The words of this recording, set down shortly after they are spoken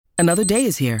Another day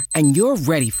is here, and you're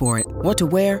ready for it. What to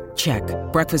wear? Check.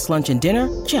 Breakfast, lunch, and dinner?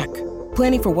 Check.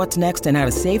 Planning for what's next and how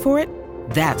to save for it?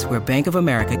 That's where Bank of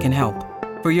America can help.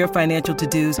 For your financial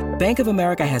to-dos, Bank of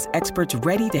America has experts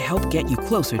ready to help get you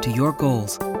closer to your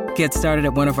goals. Get started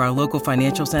at one of our local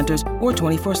financial centers or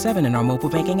 24/7 in our mobile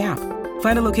banking app.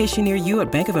 Find a location near you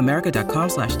at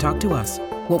bankofamerica.com/talktous.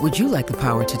 What would you like the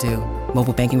power to do?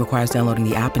 Mobile banking requires downloading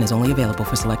the app and is only available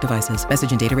for select devices.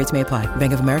 Message and data rates may apply.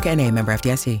 Bank of America N.A., member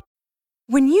FDIC.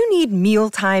 When you need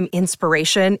mealtime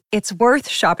inspiration, it's worth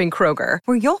shopping Kroger,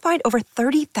 where you'll find over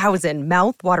 30,000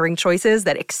 mouth-watering choices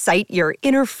that excite your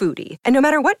inner foodie. And no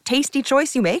matter what tasty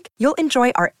choice you make, you'll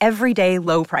enjoy our everyday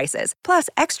low prices, plus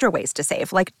extra ways to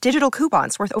save, like digital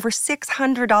coupons worth over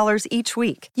 $600 each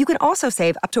week. You can also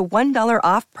save up to $1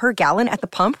 off per gallon at the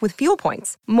pump with fuel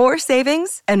points. More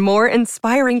savings and more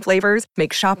inspiring flavors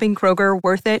make shopping Kroger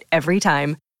worth it every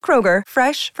time. Kroger,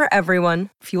 fresh for everyone.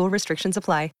 Fuel restrictions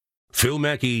apply. Phil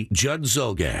Mackey, Judd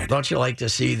Zulgad. Don't you like to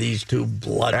see these two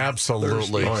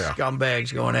Absolutely.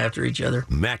 scumbags going after each other?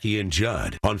 Mackey and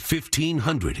Judd on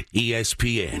 1500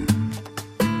 ESPN.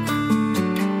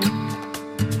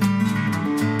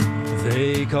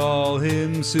 They call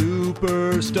him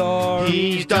Superstar.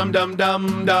 He's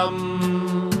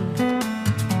dum-dum-dum-dum.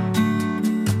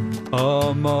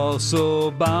 A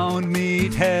muscle-bound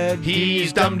meathead.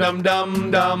 He's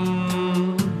dum-dum-dum-dum.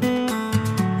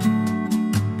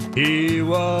 He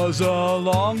was a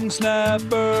long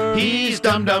snapper. He's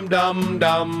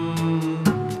dum-dum-dum-dum.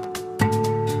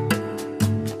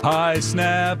 High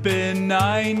snap in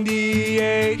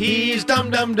 98. He's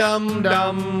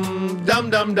dum-dum-dum-dum.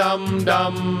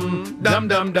 Dum-dum-dum-dum.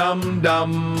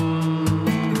 Dum-dum-dum-dum.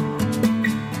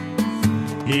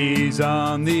 He's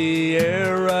on the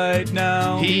air right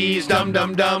now. He's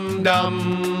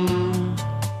dum-dum-dum-dum.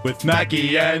 With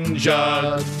Mackey and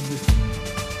Judd.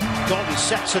 Dalton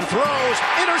sets and throws.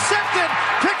 Intercepted.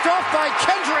 Picked off by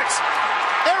Kendricks.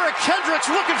 Eric Kendricks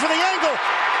looking for the angle.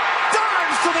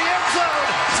 Dives to the end zone.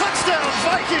 Touchdown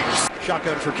Vikings.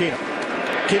 Shotgun for Keenum.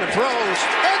 Keenum throws.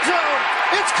 End zone.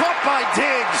 It's caught by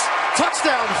Diggs.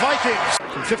 Touchdown Vikings.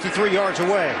 From 53 yards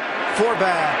away.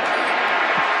 Four-back.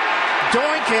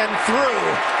 Doink and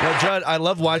through. Now, Judd, I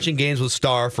love watching games with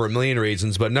Starr for a million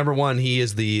reasons, but number one, he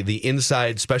is the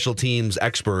inside special teams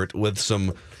expert with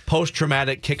some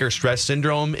post-traumatic kicker stress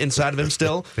syndrome inside of him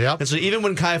still. Yep. And so even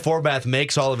when Kai Forbath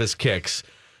makes all of his kicks,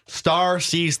 Starr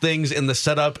sees things in the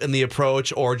setup and the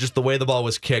approach or just the way the ball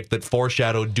was kicked that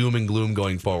foreshadow doom and gloom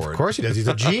going forward. Of course he does. He's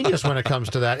a genius when it comes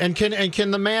to that. And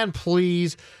can the man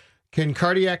please... Can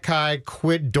Cardiac Kai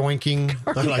quit doinking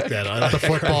I like that. the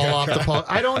football off the post?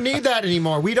 I don't need that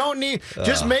anymore. We don't need...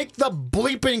 Just make the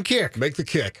bleeping kick. Make the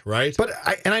kick, right? But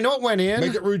I know it went in.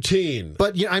 Make it routine.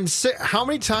 But I'm sick. How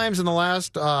many times in the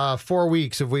last 4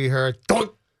 weeks have we heard...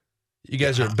 Doink? You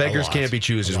guys are beggars can't be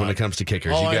choosers when it comes to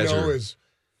kickers. All you guys I know are... is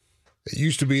it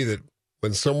used to be that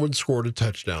when someone scored a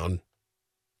touchdown,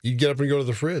 you'd get up and go to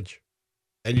the fridge.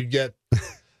 And you'd get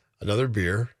another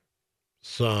beer,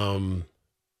 some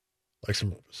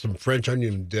French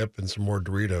onion dip, and some more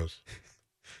Doritos.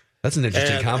 That's an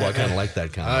interesting combo. I kind of like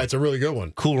that combo. It's a really good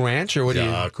one. Cool Ranch, or what do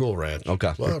you... Cool Ranch.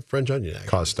 Okay. Well, French onion, actually.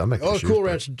 Cause stomach issues. Cool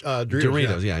Ranch Doritos.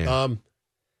 Doritos, yeah.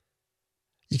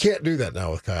 You can't do that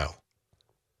now with Kyle.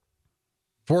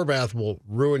 Forbath will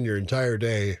ruin your entire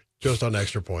day just on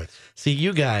extra points. See,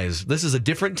 you guys, this is a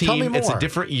different Tell me team. more. It's a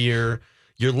different year.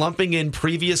 You're lumping in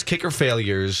previous kicker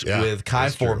failures with Kai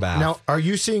Forbath. Now, are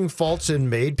you seeing faults in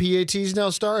made PATs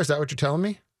now, Starr? Is that what you're telling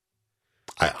me?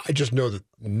 I just know that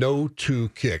no two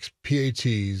kicks,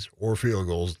 PATs or field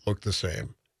goals, look the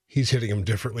same. He's hitting them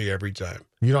differently every time.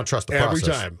 You don't trust the process.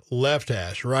 Every time. Left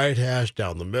hash, right hash,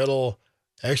 down the middle,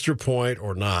 extra point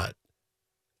or not.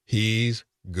 He's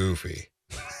goofy.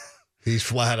 He's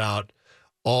flat out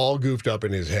all goofed up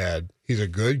in his head. He's a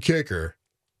good kicker.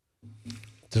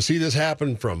 To see this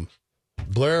happen from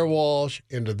Blair Walsh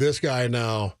into this guy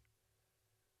now,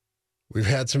 we've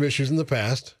had some issues in the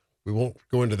past. We won't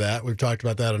go into that. We've talked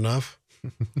about that enough.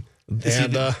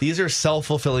 These are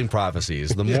self-fulfilling prophecies.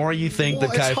 The more you think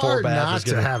that Kai Forbath is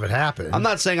going to have it happen. I'm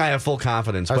not saying I have full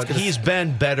confidence, but he's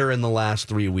been better in the last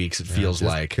 3 weeks, it feels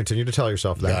like. Continue to tell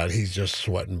yourself that. God, he's just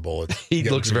sweating bullets. He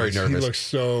looks very nervous. He looks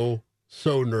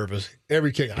so nervous.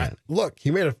 Every kick. Look,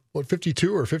 he made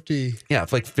 52 or 50. Yeah,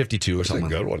 it's like 52 or something.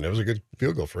 That's a good one. That was a good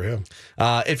field goal for him.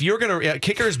 If you're going to...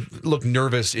 kickers look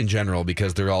nervous in general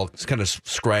because they're all kind of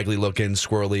scraggly looking,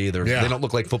 squirrely. They don't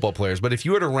look like football players. But if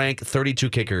you were to rank 32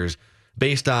 kickers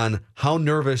based on how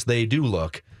nervous they do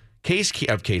look, Case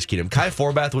Keenum, Kai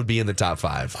Forbath would be in the top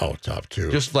 5. Oh, top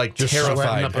 2. Just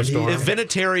terrified. Up a storm. If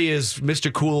Vinatieri is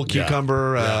Mr. Cool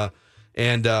Cucumber...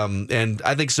 And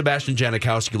I think Sebastian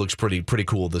Janikowski looks pretty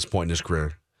cool at this point in his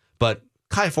career. But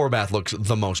Kai Forbath looks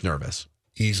the most nervous.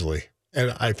 Easily.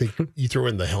 And I think you throw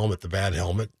in the helmet, the bad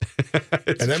helmet,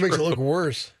 and that makes it look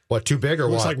worse. What, too big or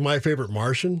what? Looks like My Favorite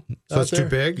Martian. So it's too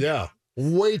big? Yeah.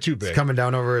 Way too big. It's coming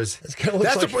down over his...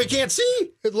 That's what we can't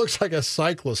see. It looks like a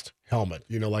cyclist helmet,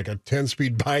 like a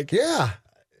 10-speed bike. Yeah.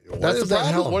 That's the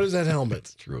problem. What is that helmet?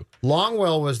 It's true.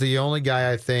 Longwell was the only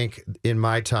guy, I think, in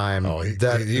my time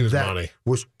he was money.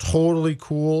 Was totally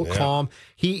cool, Yeah. calm.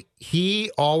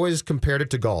 He always compared it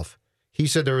to golf. He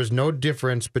said there was no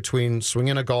difference between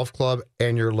swinging a golf club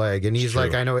and your leg. And he's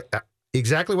like, I know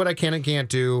exactly what I can and can't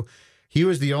do. He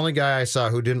was the only guy I saw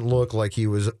who didn't look like he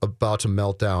was about to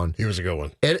melt down. He was a good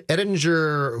one.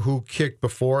 Edinger, who kicked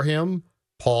before him,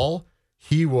 Paul,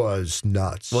 he was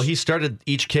nuts. Well, he started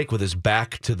each kick with his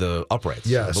back to the uprights,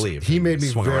 yes, I believe. He made me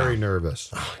Swung very around.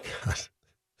 nervous. Oh, God.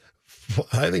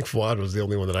 I think Fuad was the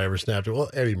only one that I ever snapped at. Well,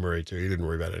 Eddie Murray, too. He didn't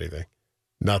worry about anything.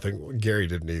 Nothing. Gary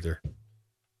didn't either.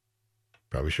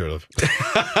 Probably should have.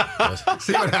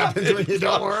 See what happens when you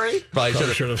don't worry? Probably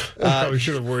should have. Probably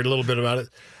should have worried a little bit about it.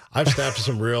 I've snapped at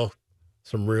some real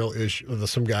issues,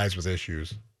 some guys with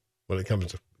issues when it comes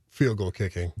to field goal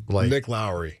kicking. Like Nick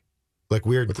Lowry. Like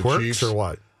weird with the quirks Chiefs. or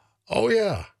what? Oh,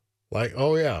 yeah.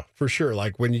 For sure.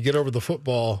 Like when you get over the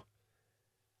football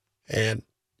and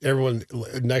everyone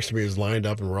next to me is lined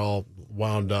up and we're all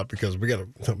wound up because we're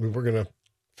going to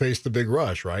face the big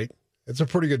rush, right? It's a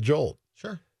pretty good jolt.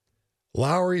 Sure.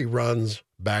 Lowry runs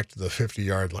back to the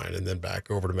 50-yard line and then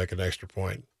back over to make an extra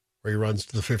point, where he runs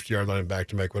to the 50-yard line and back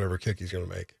to make whatever kick he's going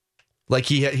to make. Like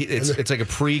it's like a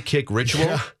pre-kick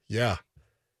ritual? Yeah.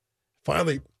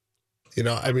 Finally,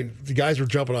 the guys were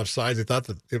jumping off sides. They thought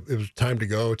that it was time to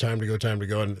go.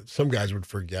 And some guys would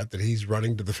forget that he's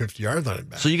running to the 50-yard line and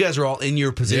back. So you guys are all in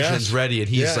your positions ready, and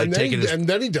he's taking his... And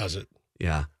then he does it.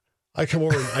 Yeah. I come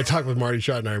over and I talk with Marty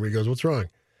Schottenheimer, and he goes, "What's wrong?"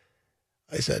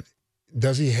 I said,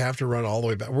 "Does he have to run all the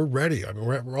way back? We're ready. I mean,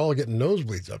 we're all getting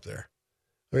nosebleeds up there.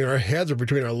 I mean, our heads are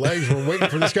between our legs. We're waiting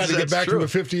for this guy to get back to the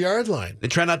 50-yard line." They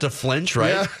try not to flinch,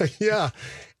 right? Yeah.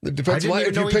 The defensive line,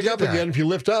 if you pick up again, if you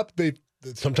lift up,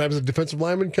 sometimes the defensive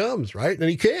lineman comes, right? And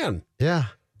he can. Yeah.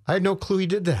 I had no clue he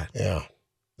did that. Yeah,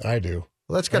 I do.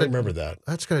 Well, I remember that.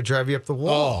 That's got to drive you up the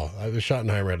wall. Oh, I was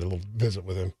Schottenheimer. I had a little visit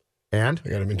with him. And? I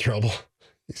got him in trouble.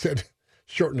 He said,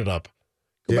 "Shorten it up.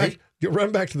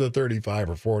 Run back to the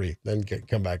 35 or 40, then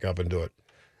come back up and do it."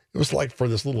 It was like for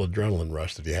this little adrenaline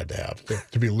rush that you had to have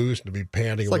to be loose and to be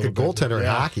panting. It's like a goaltender in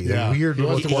hockey. Yeah. Weird.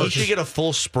 You should get a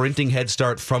full sprinting head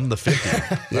start from the 50.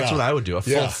 That's what I would do.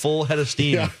 A full head of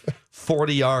steam,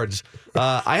 40 yards.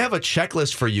 I have a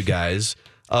checklist for you guys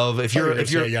of if you're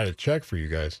you got a check for you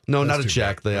guys. No, not a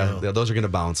check. Those are going to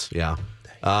bounce. Yeah.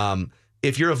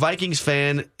 If you're a Vikings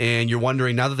fan and you're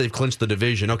wondering now that they've clinched the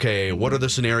division, okay, what are the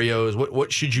scenarios?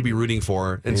 What should you be rooting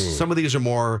for? And some of these are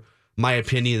more my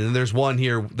opinion, and there's one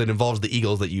here that involves the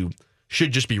Eagles that you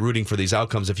should just be rooting for these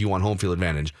outcomes if you want home field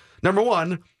advantage. Number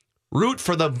one, root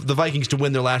for the Vikings to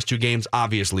win their last two games,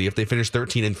 obviously. If they finish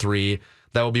 13-3,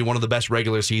 that will be one of the best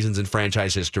regular seasons in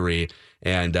franchise history,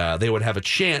 and they would have a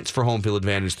chance for home field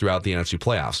advantage throughout the NFC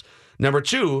playoffs. Number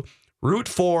two, root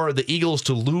for the Eagles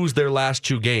to lose their last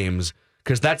two games,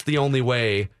 because that's the only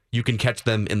way you can catch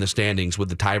them in the standings with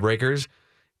the tiebreakers.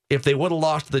 If they would have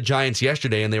lost to the Giants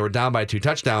yesterday and they were down by 2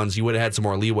 touchdowns, you would have had some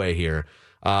more leeway here.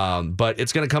 But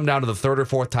it's going to come down to the third or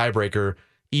fourth tiebreaker,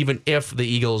 even if the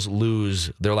Eagles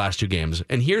lose their last two games.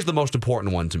 And here's the most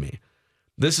important one to me.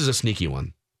 This is a sneaky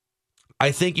one.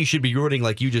 I think you should be rooting,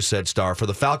 like you just said, Star, for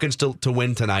the Falcons to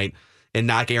win tonight and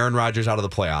knock Aaron Rodgers out of the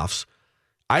playoffs.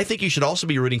 I think you should also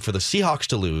be rooting for the Seahawks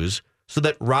to lose so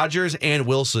that Rodgers and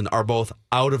Wilson are both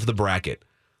out of the bracket.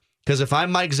 Because if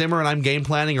I'm Mike Zimmer and I'm game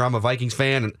planning or I'm a Vikings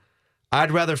fan,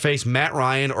 I'd rather face Matt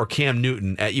Ryan or Cam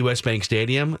Newton at US Bank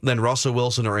Stadium than Russell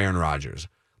Wilson or Aaron Rodgers.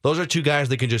 Those are two guys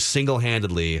that can just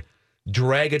single-handedly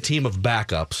drag a team of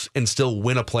backups and still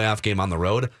win a playoff game on the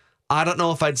road. I don't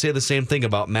know if I'd say the same thing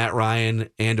about Matt Ryan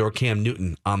and or Cam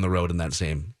Newton on the road in that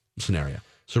same scenario.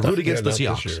 So root against the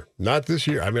Seahawks. Not this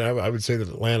year. I mean, I would say that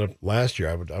Atlanta last year,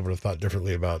 I would have thought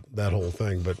differently about that whole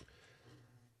thing, but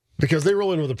because they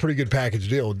roll in with a pretty good package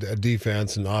deal,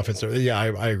 defense and offense. Yeah,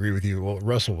 I agree with you. Well,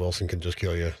 Russell Wilson can just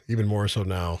kill you, even more so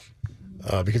now,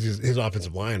 because his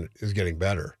offensive line is getting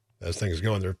better as things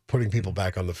go, and they're putting people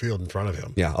back on the field in front of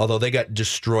him. Yeah, although they got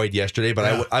destroyed yesterday,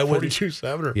 but I wouldn't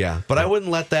 42-7. Yeah, but I wouldn't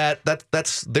let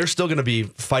that's they're still going to be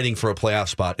fighting for a playoff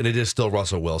spot, and it is still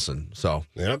Russell Wilson. So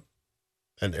yep,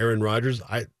 and Aaron Rodgers,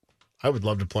 I would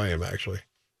love to play him actually.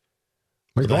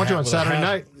 We're going to on Saturday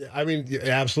night. I mean, yeah,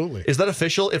 absolutely. Is that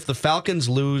official? If the Falcons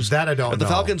lose, that I don't know. If the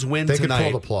Falcons win they tonight,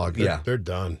 could pull the plug. Yeah, they're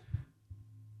done.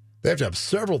 They have to have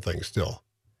several things still.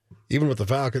 Even with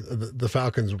the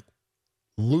Falcons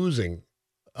losing,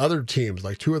 other teams,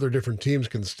 like 2 other different teams,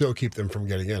 can still keep them from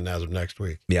getting in as of next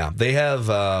week. Yeah, they have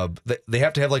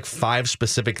to have like 5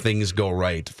 specific things go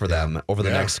right for them over the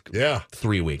next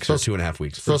 3 weeks or 2.5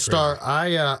 weeks. So, Star,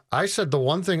 I said the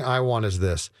one thing I want is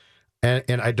this,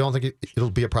 and I don't think it'll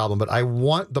be a problem, but I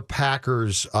want the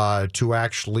Packers to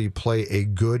actually play a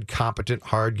good, competent,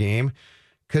 hard game.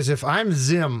 Because if I'm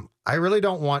Zim, I really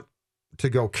don't want to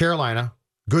go Carolina,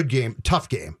 good game, tough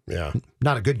game. Yeah.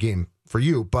 Not a good game for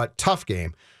you, but tough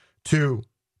game, to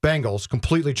Bengals,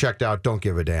 completely checked out, don't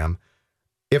give a damn.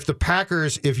 If the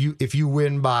Packers, if you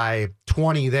win by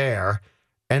 20 there,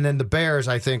 and then the Bears,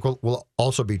 I think, will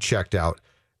also be checked out.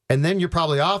 And then you're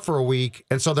probably off for a week.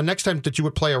 And so the next time that you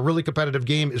would play a really competitive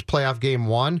game is playoff game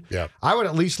 1. Yeah. I would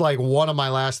at least like one of my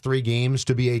last 3 games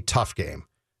to be a tough game.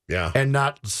 Yeah. And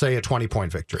not, say, a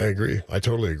 20-point victory. I agree. I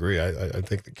totally agree. I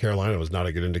think that Carolina was not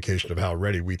a good indication of how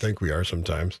ready we think we are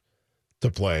sometimes to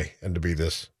play and to be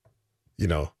this,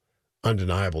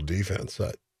 undeniable defense.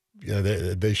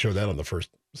 They showed that on the first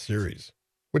series,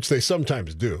 which they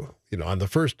sometimes do. On the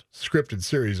first scripted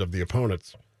series of the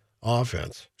opponent's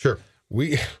offense. Sure.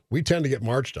 We tend to get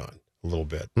marched on a little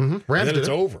bit. Mm-hmm. Rams, and then it's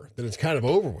over. Then it's kind of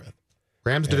over with.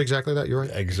 Rams did exactly that. You're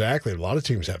right. Exactly. A lot of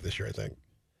teams have this year, I think.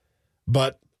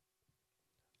 But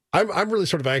I'm really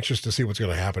sort of anxious to see what's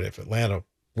going to happen if Atlanta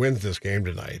wins this game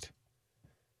tonight.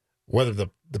 Whether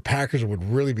the Packers would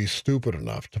really be stupid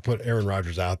enough to put Aaron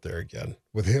Rodgers out there again.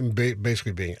 With him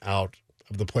basically being out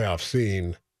of the playoff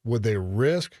scene, would they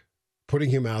risk putting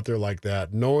him out there like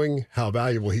that, knowing how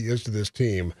valuable he is to this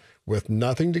team, with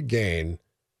nothing to gain,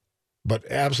 but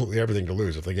absolutely everything to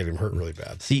lose if they get him hurt really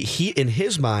bad? See, he in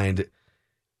his mind,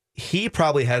 he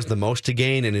probably has the most to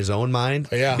gain in his own mind,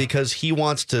 because he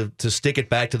wants to stick it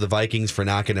back to the Vikings for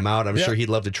knocking him out. I'm sure he'd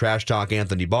love to trash talk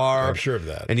Anthony Barr. I'm sure of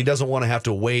that. And he doesn't want to have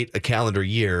to wait a calendar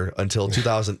year until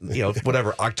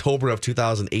October of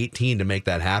 2018 to make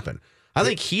that happen. I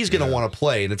think he's going to want to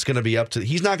play, and it's going to be up to.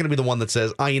 He's not going to be the one that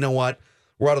says, you know what?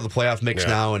 We're out of the playoff mix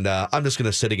now, and I'm just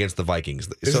going to sit against the Vikings.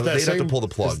 So they'd have to pull the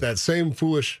plug. It's that same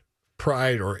foolish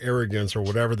pride or arrogance or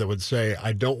whatever that would say,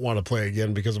 I don't want to play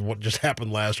again because of what just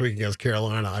happened last week against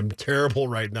Carolina. I'm terrible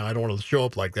right now. I don't want to show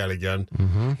up like that again.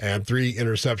 Mm-hmm. And 3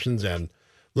 interceptions and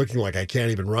looking like I can't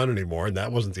even run anymore. And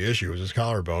that wasn't the issue. It was his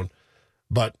collarbone.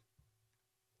 But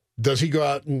does he go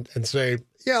out and say,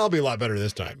 I'll be a lot better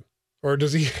this time? Or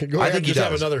does he go out and just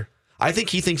have another? I think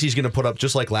he thinks he's going to put up,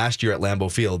 just like last year at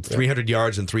Lambeau Field, 300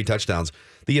 yards and 3 touchdowns.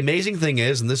 The amazing thing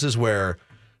is, and this is where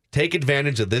take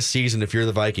advantage of this season if you're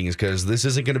the Vikings, because this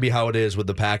isn't going to be how it is with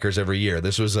the Packers every year.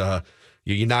 This was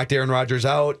you knocked Aaron Rodgers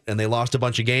out, and they lost a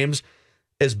bunch of games.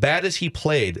 As bad as he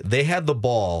played, they had the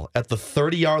ball at the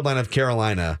 30-yard line of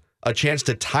Carolina, a chance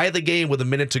to tie the game with a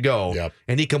minute to go,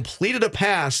 and he completed a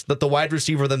pass that the wide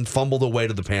receiver then fumbled away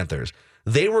to the Panthers.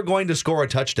 They were going to score a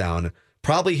touchdown,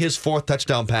 probably his 4th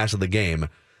touchdown pass of the game,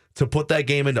 to put that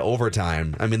game into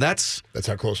overtime. I mean, that's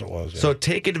how close it was. Yeah. So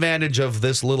take advantage of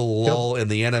this little lull in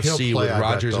the NFC with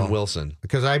Rodgers and Wilson.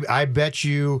 Because I bet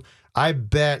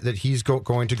that he's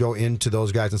going to go into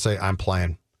those guys and say, I'm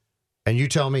playing. And you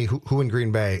tell me who in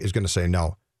Green Bay is going to say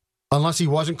no. Unless he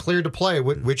wasn't cleared to play,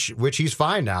 which he's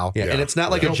fine now. Yeah, and it's not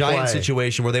like a Giant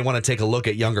situation where they want to take a look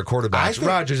at younger quarterbacks.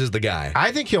 Rodgers is the guy.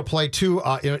 I think he'll play, too,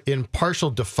 in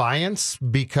partial defiance,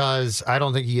 because I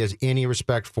don't think he has any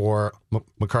respect for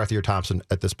McCarthy or Thompson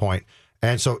at this point.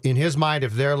 And so in his mind,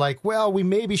 if they're like, well, we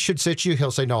maybe should sit you,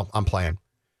 he'll say, no, I'm playing.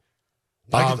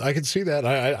 I could see that.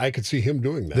 I could see him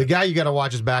doing that. The guy you got to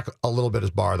watch his back a little bit is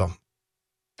Barr, though.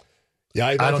 Yeah,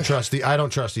 I don't trust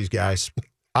these guys.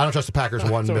 I don't trust the Packers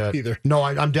one bit. Either. No,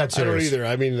 I'm dead serious. I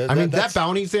don't either. I mean, that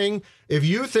bounty thing. If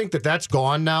you think that that's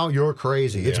gone now, you're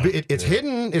crazy. It's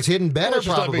hidden. It's hidden better. It's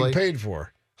probably not being paid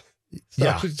for.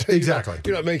 So exactly.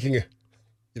 You're not making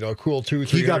a cool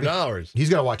 $200-$300. He's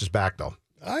got to watch his back though.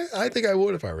 I think I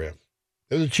would if I were him.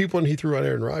 It was a cheap one he threw on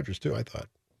Aaron Rodgers too. I thought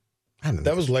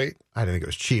that was late. I didn't think it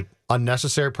was cheap.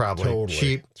 Unnecessary, probably. Totally.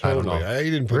 Cheap. Totally. I don't know. He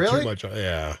didn't put too much on.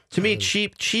 Yeah. To me,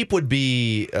 cheap would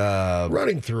be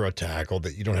running through a tackle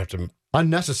that you don't have to.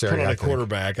 Unnecessary. Put on a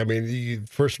quarterback. I mean,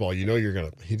 first of all, he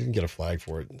didn't get a flag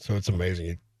for it, so it's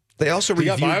amazing. They also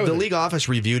reviewed the league office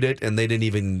reviewed it, and he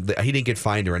didn't get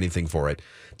fined or anything for it.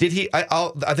 Did he?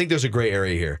 I think there's a gray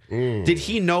area here. Did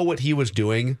he know what he was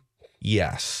doing?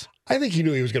 Yes. I think he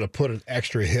knew he was going to put an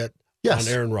extra hit on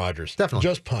Aaron Rodgers. Definitely.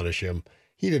 Just punish him.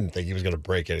 He didn't think he was going to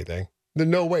break anything. There's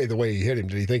no way, the way he hit him,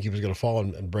 did he think he was going to fall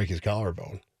and break his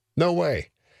collarbone. No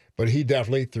way. But he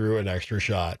definitely threw an extra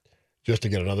shot just to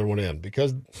get another one in,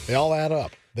 because they all add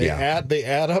up. They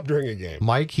add up during a game.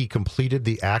 Mike, he completed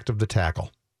the act of the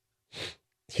tackle.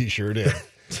 He sure did.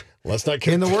 Let's not.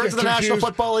 In the words of the National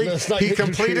Football League, he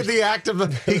completed the act of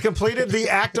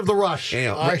the rush.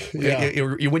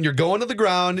 When you're going to the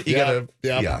ground, you gotta.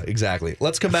 Yeah, exactly.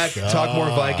 Let's come back, talk more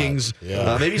Vikings.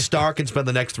 Maybe Starr can spend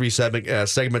the next three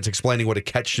segments explaining what a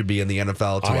catch should be in the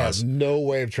NFL to us. I have no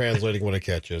way of translating what a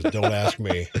catch is. Don't ask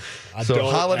me.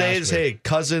 Holidays, hey,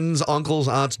 cousins, uncles,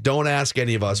 aunts, don't ask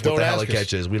any of us what the hell a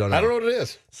catch is. We don't know. I don't know what it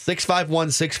is.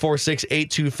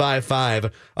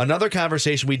 651-646-8255. Another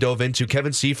conversation we dove into,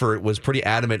 Kevin Seifert was pretty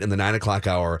adamant in the 9 o'clock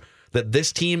hour that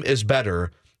this team is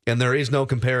better, and there is no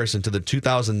comparison to the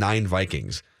 2009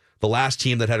 Vikings, the last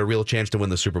team that had a real chance to win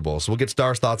the Super Bowl. So we'll get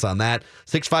Starr's thoughts on that.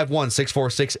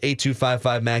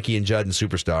 651-646-8255, Mackey and Judd and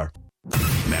Superstar.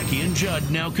 Mackey and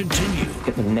Judd now continue.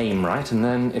 Get the name right, and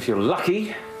then, if you're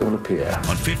lucky, it'll appear.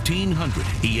 On 1500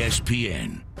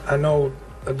 ESPN. I know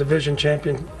a division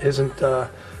champion isn't the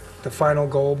final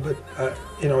goal, but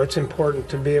it's important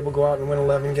to be able to go out and win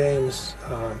 11 games,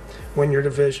 win your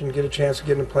division, get a chance to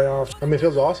get in the playoffs. I mean, it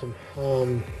feels awesome.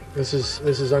 This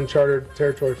is uncharted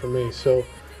territory for me, so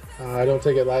I don't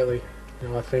take it lightly.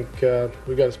 I think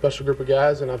we've got a special group of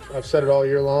guys, and I've said it all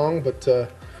year long, but to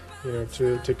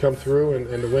come through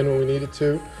and to win when we needed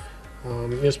to,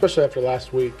 especially after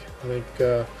last week, I think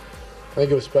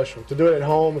it was special to do it at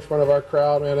home in front of our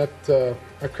crowd. Man,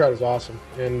 that crowd is awesome,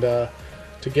 and to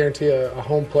guarantee a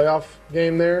home playoff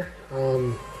game there,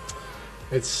 I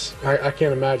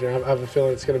can't imagine. I have a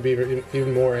feeling it's going to be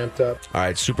even more amped up. All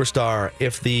right, Superstar,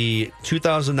 if the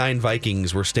 2009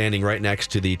 Vikings were standing right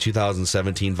next to the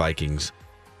 2017 Vikings,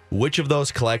 which of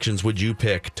those collections would you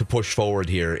pick to push forward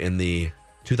here in the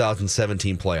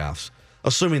 2017 playoffs,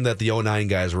 assuming that the 09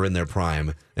 guys were in their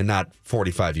prime and not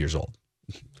 45 years old?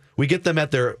 We get them at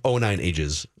their 09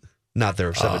 ages, not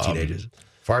their 17 ages.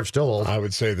 Favre's still old. I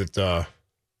would say that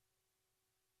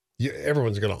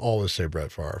everyone's going to always say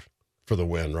Brett Favre for the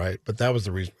win, right? But that was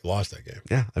the reason we lost that game.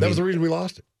 Yeah, that was the reason we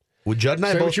lost it. Well, Judd and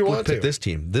I both picked this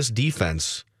team, this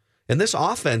defense, and this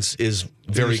offense is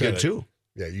very good too.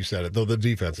 Yeah, you said it. Though the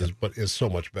defense is so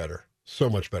much better, so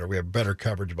much better. We have better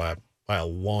coverage by a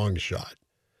long shot.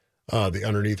 The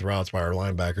underneath routes by our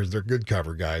linebackers, they're good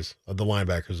cover guys. The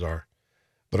linebackers are,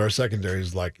 but our secondary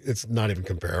is it's not even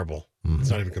comparable. Mm-hmm.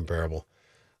 It's not even comparable.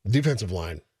 The defensive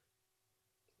line,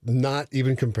 not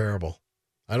even comparable.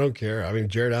 I don't care. I mean,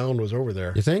 Jared Allen was over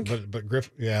there. You think? But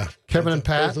Griff, yeah. Kevin and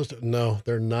Pat? No,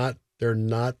 they're not. They're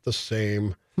not the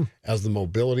same as the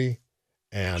mobility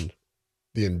and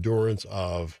the endurance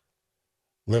of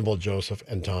Linval Joseph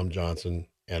and Tom Johnson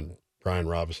and Brian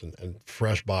Robinson and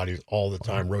fresh bodies all the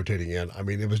time rotating in. I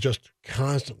mean, it was just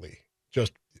constantly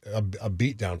just a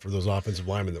beatdown for those offensive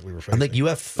linemen that we were facing. I think you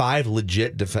have 5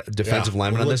 legit defensive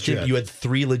linemen on this team. You had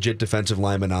 3 legit defensive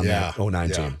linemen on that 09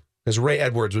 team. Because Ray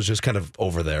Edwards was just kind of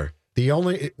over there.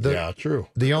 True.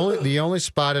 The only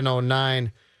spot in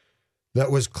 09 that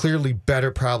was clearly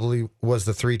better probably was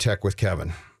the 3-tech with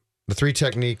Kevin. The 3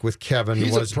 technique with Kevin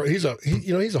he's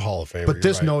a Hall of Famer. But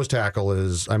this nose tackle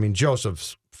is, I mean,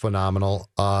 Joseph's phenomenal.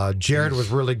 Jared was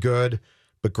really good,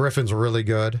 but Griffin's really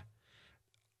good.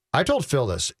 I told Phil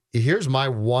this. Here's my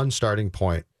one starting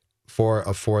point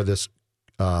for this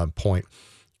point.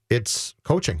 It's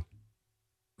coaching.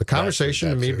 The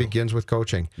conversation to me begins with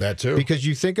coaching. That too. Because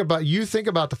you think about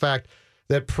the fact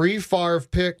that pre-Favre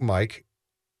pick, Mike,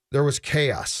 there was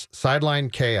chaos,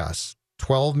 sideline chaos.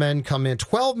 12 men come in.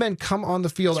 12 men come on the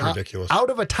field out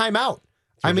of a timeout.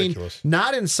 I mean,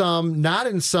 not in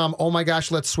some, oh my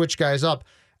gosh, let's switch guys up.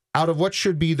 Out of what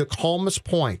should be the calmest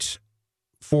point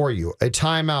for you, a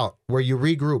timeout where you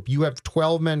regroup. You have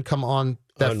 12 men come on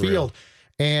that field.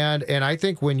 And I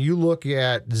think when you look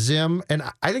at Zim, and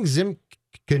I think Zim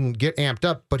can get amped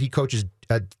up, but he coaches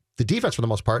the defense for the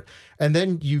most part. And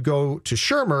then you go to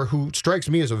Shermer, who strikes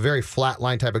me as a very flat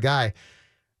line type of guy.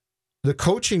 The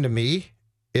coaching to me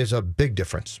is a big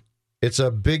difference. It's a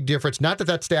big difference. Not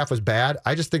that staff was bad.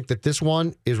 I just think that this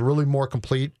one is really more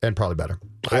complete and probably better.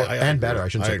 I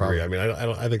shouldn't say probably. I agree. I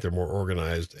mean, I think they're more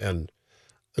organized and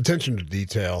attention to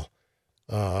detail.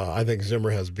 I think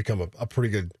Zimmer has become a pretty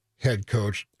good head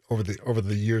coach over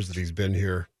the years that he's been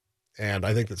here. And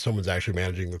I think that someone's actually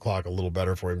managing the clock a little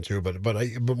better for him too.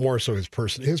 But more so his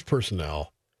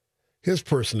personnel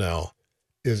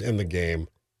is in the game.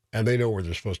 And they know where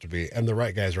they're supposed to be. And the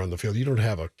right guys are on the field. You don't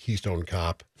have a Keystone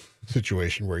Cop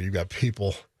situation where you've got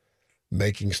people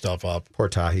making stuff up. Poor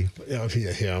Tahi.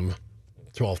 Him,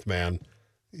 12th man.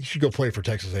 You should go play for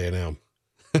Texas A&M.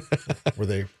 Or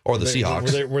the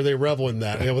Seahawks. Where they revel in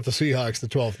that. With the Seahawks, the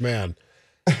 12th man.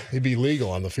 He'd be legal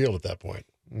on the field at that point.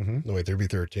 Mm-hmm. No, wait, there'd be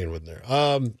 13, wouldn't there?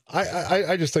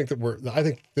 I just think I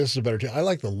think this is a better team. I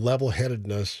like the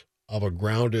level-headedness of a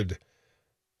grounded.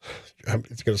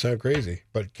 It's going to sound crazy,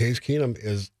 but Case Keenum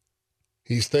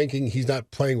he's thinking he's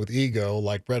not playing with ego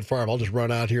like Brett Favre. I'll just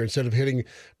run out here instead of hitting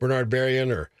Bernard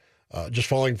Berrien or just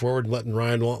falling forward and letting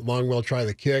Ryan Longwell try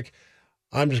the kick.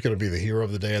 I'm just going to be the hero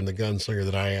of the day and the gunslinger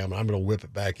that I am. I'm going to whip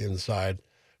it back inside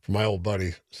for my old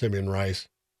buddy, Simeon Rice.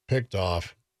 Picked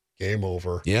off. Game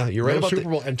over. Yeah, you're right about Super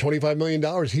Bowl and $25 million.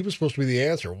 He was supposed to be the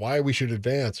answer. Why we should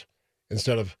advance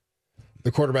instead of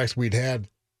the quarterbacks we'd had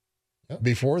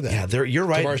before that. Yeah, you're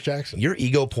right. Tavares Jackson. Your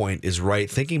ego point is right.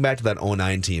 Thinking back to that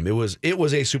 2009 team, it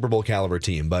was a Super Bowl caliber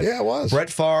team. But yeah, it was.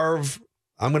 Brett Favre,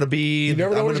 I'm going to be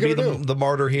the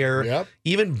martyr here. Yep.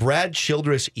 Even Brad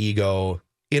Childress' ego,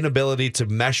 inability to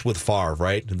mesh with Favre,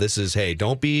 right? This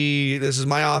is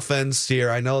my offense here.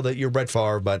 I know that you're Brett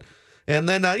Favre, but... And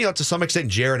then, to some extent,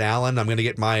 Jared Allen, I'm going to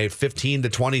get my 15 to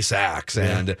 20 sacks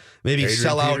and maybe Adrian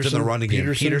sell out Peterson, in the running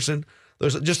game. Peterson.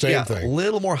 There's just a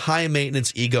little more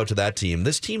high-maintenance ego to that team.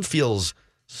 This team feels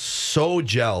so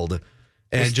gelled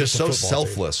and just so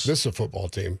selfless. This is a football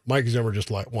team. Mike Zimmer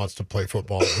just wants to play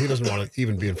football. He doesn't want to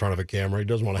even be in front of a camera. He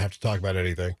doesn't want to have to talk about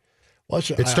anything.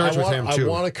 It starts with him, too. I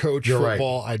want to coach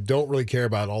football. Right. I don't really care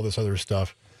about all this other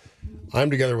stuff. I'm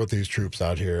together with these troops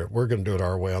out here. We're going to do it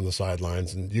our way on the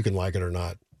sidelines, and you can like it or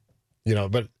not,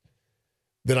 But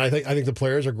then I think the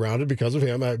players are grounded because of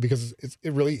him, because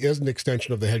it really is an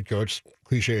extension of the head coach,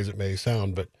 cliche as it may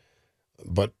sound,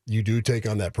 but you do take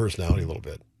on that personality a little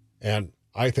bit, and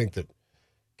I think that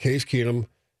Case Keenum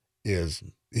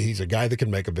he's a guy that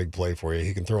can make a big play for you.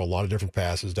 He can throw a lot of different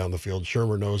passes down the field.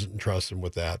 Shermer knows it and trusts him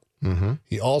with that. Mm-hmm.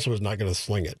 He also is not going to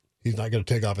sling it. He's not going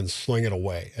to take off and sling it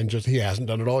away. And he hasn't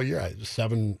done it all year.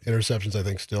 7 interceptions, I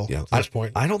think, still at this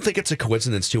point. I don't think it's a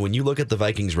coincidence, too. When you look at the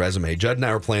Vikings resume, Judd and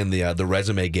I were playing the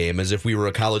resume game as if we were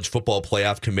a college football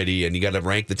playoff committee and you got to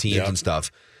rank the teams and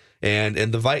stuff. And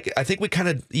I think we kind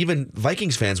of, even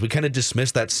Vikings fans, we kind of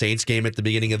dismissed that Saints game at the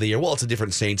beginning of the year. Well, it's a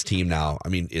different Saints team now. I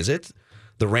mean, is it?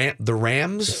 The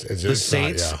Rams, the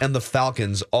Saints, and the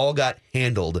Falcons all got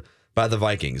handled by the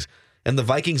Vikings. And the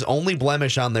Vikings' only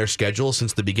blemish on their schedule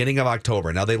since the beginning of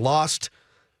October. Now, they lost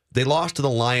to the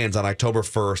Lions on October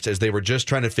 1st as they were just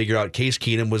trying to figure out Case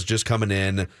Keenum was just coming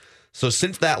in. So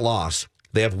since that loss,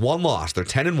 they have one loss. They're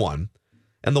 10-1.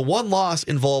 And the one loss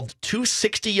involved 2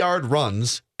 60-yard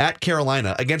runs at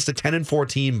Carolina against a 10-4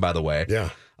 team, by the way. Yeah.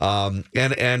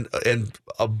 And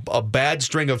a bad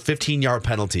string of 15-yard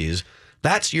penalties.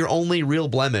 That's your only real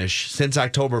blemish since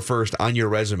October 1st on your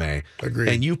resume. Agreed.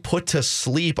 And you put to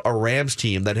sleep a Rams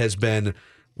team that has been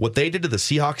what they did to the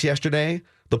Seahawks yesterday,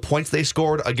 the points they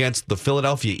scored against the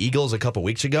Philadelphia Eagles a couple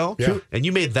weeks ago, and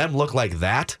you made them look like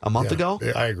that a month ago?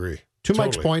 Yeah, I agree. To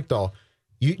Mike's point, though,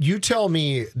 you tell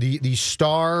me the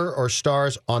star or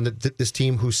stars on this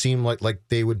team who seem like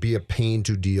they would be a pain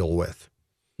to deal with.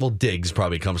 Well, Diggs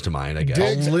probably comes to mind, I guess.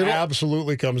 Diggs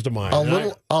absolutely comes to mind.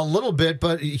 A little bit,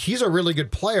 but he's a really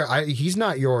good player. He's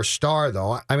not your star,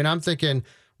 though. I mean, I'm thinking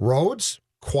Rhodes,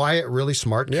 quiet, really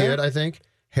smart kid, I think.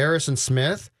 Harrison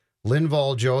Smith,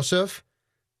 Linval Joseph.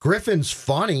 Griffin's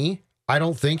funny. I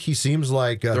don't think he seems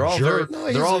like a jerk.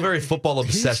 They're all very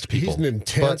football-obsessed people. He's an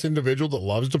intense individual that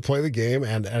loves to play the game,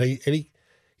 and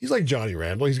he's like Johnny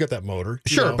Randall. He's got that motor.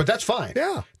 Sure, but that's fine.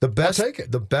 Yeah. I'll take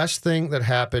it. The best thing that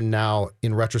happened now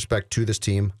in retrospect to this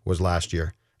team was last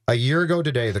year. A year ago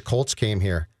today, the Colts came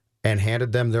here and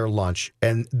handed them their lunch.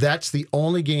 And that's the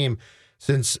only game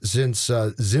since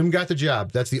Zim got the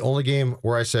job, that's the only game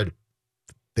where I said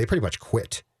they pretty much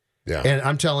quit. Yeah. And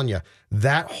I'm telling you,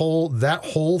 that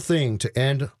whole thing to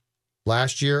end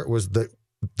last year was the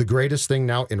greatest thing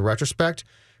now in retrospect,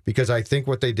 because I think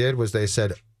what they did was they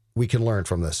said, we can learn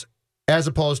from this, as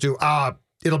opposed to,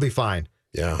 it'll be fine.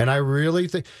 Yeah. And I really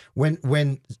think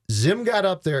when Zim got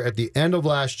up there at the end of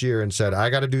last year and said, I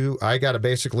got to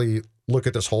basically look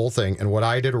at this whole thing and what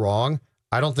I did wrong,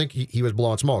 I don't think he was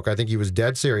blowing smoke. I think he was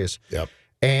dead serious. Yep.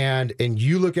 And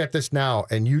you look at this now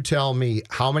and you tell me,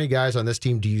 how many guys on this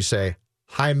team do you say,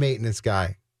 high maintenance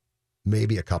guy?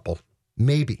 Maybe a couple.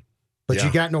 Maybe. But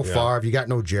you got no Favre, you got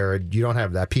no Jared, you don't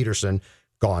have that. Peterson,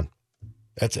 gone.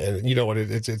 And you know what?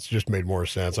 It's just made more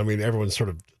sense. I mean, everyone sort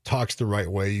of talks the right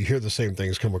way. You hear the same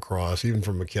things come across, even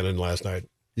from McKinnon last night.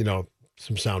 You know,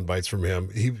 some sound bites from him.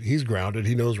 He's grounded.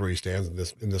 He knows where he stands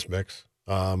in this mix.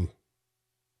 But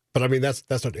I mean, that's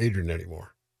not Adrian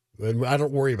anymore. And I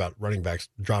don't worry about running backs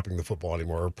dropping the football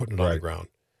anymore or putting it on the ground.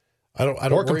 I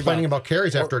don't or complaining about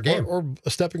carries after a game, or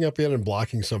stepping up in and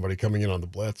blocking somebody coming in on the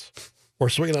blitz, or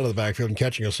swinging out of the backfield and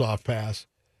catching a soft pass.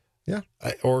 Yeah,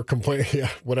 or complaining. Yeah,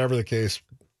 whatever the case.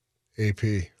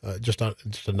 AP, just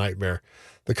a nightmare.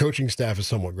 The coaching staff is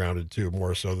somewhat grounded too,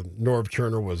 more so. Norv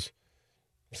Turner was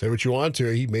Say what you want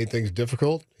to. He made things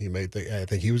difficult. I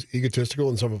think he was egotistical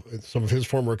in some of his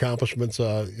former accomplishments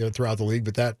throughout the league.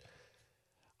 But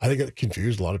I think it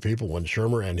confused a lot of people when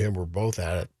Shermer and him were both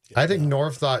at it. I think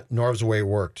Norv thought Norv's way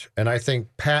worked, and I think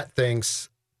Pat thinks,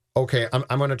 okay,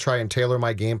 I'm going to try and tailor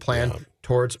my game plan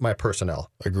towards my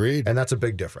personnel. Agreed, and that's a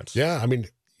big difference. Yeah, I mean,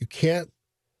 you can't,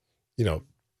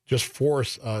 just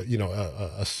force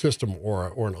a system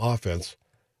or an offense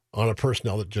on a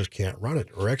personnel that just can't run it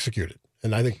or execute it.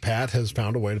 And I think Pat has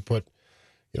found a way to put,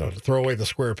 to throw away the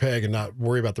square peg and not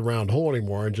worry about the round hole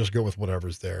anymore and just go with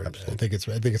whatever's there. I think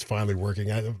it's finally working,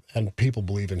 and people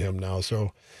believe in him now.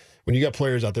 So when you got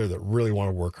players out there that really want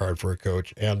to work hard for a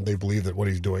coach and they believe that what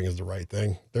he's doing is the right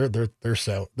thing, they're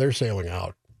sailing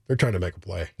out. They're trying to make a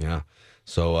play. Yeah.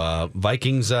 So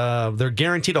Vikings, they're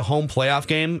guaranteed a home playoff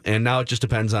game, and now it just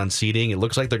depends on seeding. It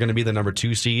looks like they're going to be the number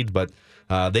 2 seed, but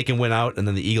they can win out, and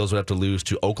then the Eagles would have to lose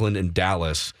to Oakland and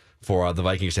Dallas for the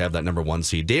Vikings to have that number 1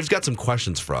 seed. Dave's got some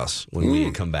questions for us when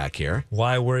we come back here.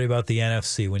 Why worry about the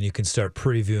NFC when you can start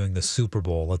previewing the Super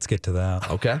Bowl? Let's get to that.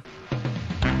 Okay.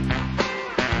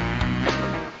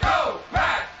 Go,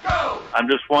 Pack, go! I'm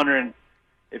just wondering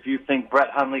if you think Brett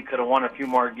Hundley could have won a few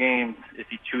more games if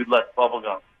he chewed less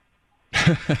bubblegum.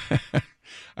 I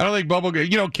don't think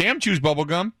bubblegum. Cam chews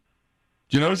bubblegum.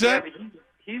 Do you notice that? But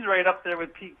he's right up there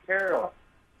with Pete Carroll.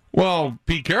 Well,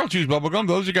 Pete Carroll chews bubblegum.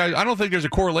 Those are guys. I don't think there's a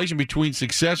correlation between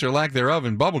success or lack thereof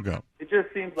in bubblegum. It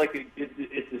just seems like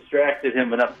it distracted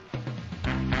him enough.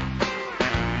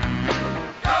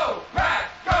 Go,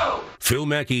 Pack, go! Phil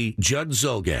Mackey, Judd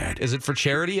Zulgad. Is it for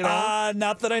charity at all?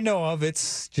 Not that I know of.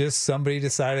 It's just somebody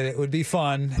decided it would be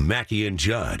fun. Mackey and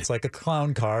Judd. It's like a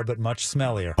clown car, but much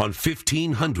smellier. On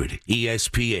 1500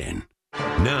 ESPN.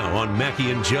 Now on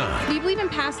Mackey and Judd. Do you believe in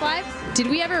past lives? Did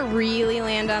we ever really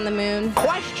land on the moon?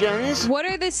 Questions. What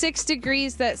are the 6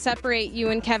 degrees that separate you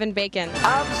and Kevin Bacon?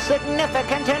 Of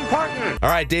significant importance. All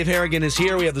right, Dave Harrigan is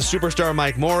here. We have the superstar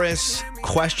Mike Morris.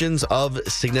 Questions of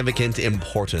significant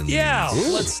importance. Yeah,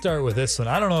 let's start with this one.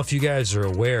 I don't know if you guys are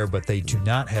aware, but they do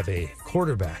not have a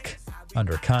quarterback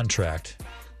under contract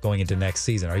going into next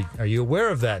season. Are you aware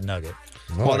of that nugget?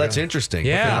 Well, that's interesting.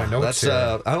 Yeah. That's.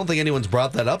 I don't think anyone's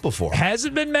brought that up before.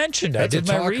 Hasn't been mentioned. I did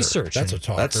my research. That's a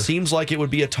talker. That seems like it would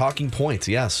be a talking point,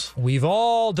 yes. We've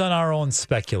all done our own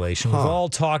speculation. We've all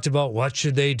talked about what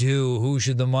should they do, who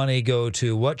should the money go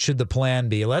to, what should the plan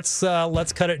be. Let's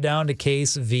cut it down to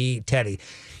Case v. Teddy.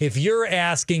 If you're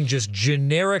asking just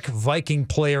generic Viking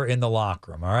player in the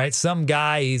locker room, all right, some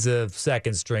guy, he's a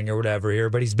second string or whatever here,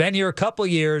 but he's been here a couple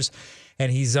years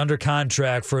and he's under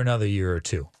contract for another year or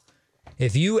two.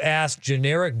 If you ask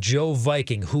generic Joe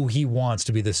Viking who he wants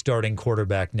to be the starting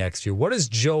quarterback next year, what does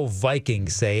Joe Viking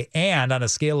say? And on a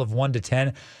scale of 1 to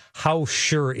 10, how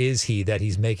sure is he that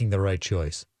he's making the right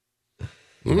choice?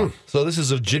 So this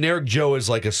is a generic Joe is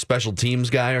like a special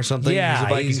teams guy or something? Yeah, he's a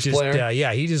Vikings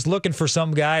player? He's just looking for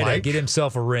some guy to get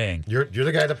himself a ring. You're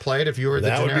the guy that played if you were the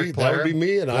generic player? That would be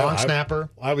me. And long snapper?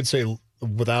 I would say,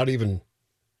 without even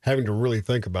having to really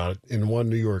think about it, in one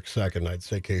New York second, I'd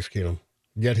say Case Keenum.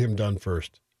 Get him done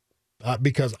first.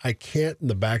 Because I can't, in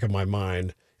the back of my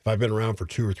mind, if I've been around for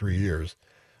 2 or 3 years,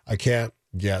 I can't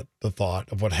get the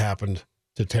thought of what happened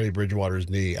to Teddy Bridgewater's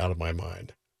knee out of my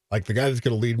mind. Like, the guy that's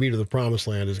going to lead me to the promised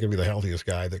land is going to be the healthiest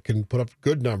guy that can put up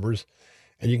good numbers,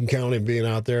 and you can count on him being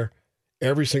out there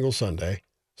every single Sunday,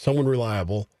 someone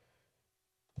reliable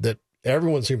that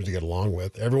everyone seems to get along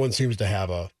with. Everyone seems to have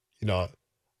a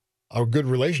good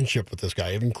relationship with this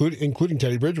guy, including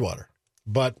Teddy Bridgewater.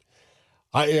 But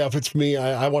if it's me,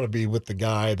 I want to be with the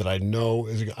guy that I know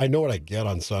what I get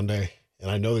on Sunday, and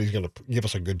I know that he's going to give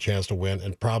us a good chance to win,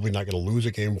 and probably not going to lose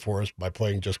a game for us by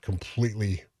playing just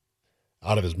completely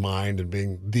out of his mind and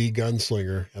being the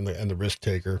gunslinger and the risk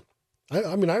taker.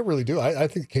 I mean, I really do. I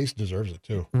think Case deserves it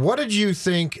too. What did you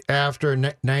think after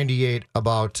 98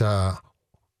 about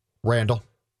Randall?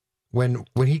 When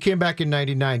he came back in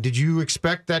 99, did you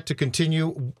expect that to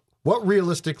continue? What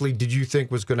realistically did you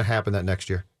think was going to happen that next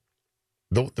year?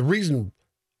 The reason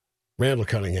Randall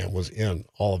Cunningham was in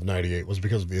all of 98 was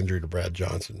because of the injury to Brad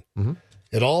Johnson. Mm-hmm.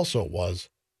 It also was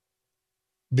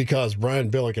because Brian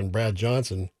Billick and Brad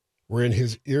Johnson were in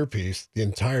his earpiece the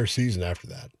entire season after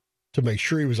that to make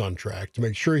sure he was on track, to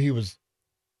make sure he was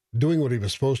doing what he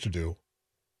was supposed to do.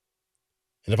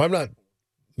 And if I'm not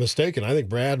mistaken, I think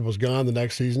Brad was gone the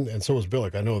next season, and so was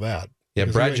Billick. I know that. Yeah,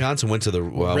 Brad Johnson went to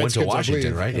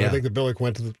Washington, right? And I think the Billick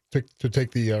went to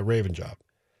take the Raven job.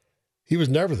 He was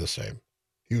never the same.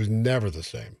 He was never the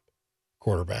same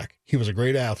quarterback. He was a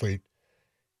great athlete.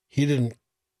 He didn't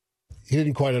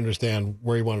quite understand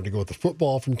where he wanted to go with the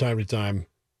football from time to time,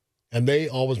 and they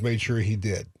always made sure he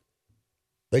did.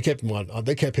 They kept him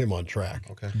on track.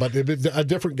 Okay. But a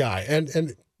different guy.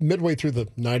 And midway through the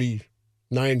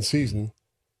 99 season,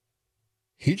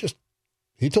 he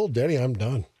told Denny, I'm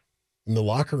done. In the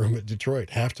locker room at Detroit,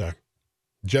 halftime.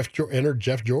 Entered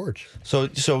Jeff George. So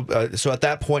at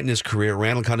that point in his career,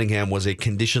 Randall Cunningham was a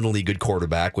conditionally good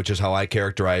quarterback, which is how I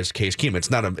characterize Case Keenum.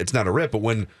 It's not a rip, but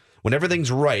when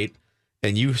everything's right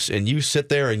and you sit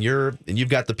there and you've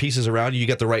got the pieces around you, you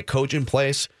got the right coach in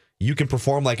place, you can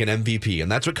perform like an MVP,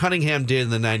 and that's what Cunningham did in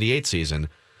the '98 season.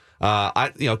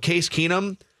 Case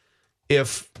Keenum,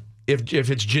 if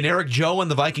it's generic Joe in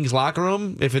the Vikings locker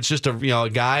room, if it's just a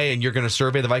guy and you're going to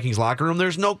survey the Vikings locker room,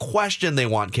 there's no question they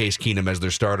want Case Keenum as their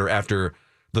starter after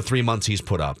the 3 months he's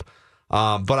put up.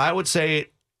 But I would say,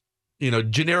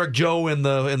 generic Joe in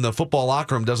the football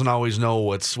locker room doesn't always know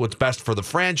what's best for the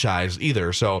franchise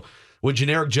either. So would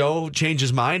generic Joe change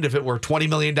his mind if it were $20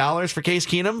 million for Case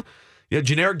Keenum?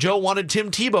 Generic Joe wanted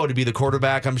Tim Tebow to be the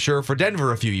quarterback, I'm sure, for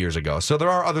Denver a few years ago. So there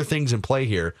are other things in play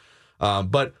here.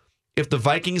 But if the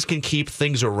Vikings can keep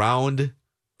things around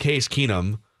Case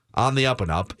Keenum on the up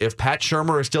and up, if Pat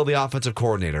Shurmur is still the offensive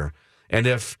coordinator, and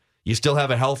if you still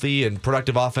have a healthy and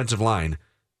productive offensive line,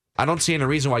 I don't see any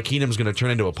reason why Keenum's going to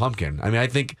turn into a pumpkin. I mean, I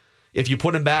think if you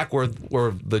put him back where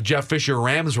the Jeff Fisher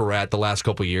Rams were at the last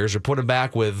couple of years, or put him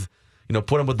back with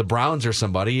put him with the Browns or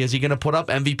somebody, is he going to put up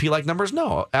MVP-like numbers?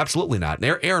 No, absolutely not.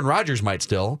 Aaron Rodgers might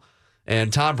still,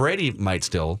 and Tom Brady might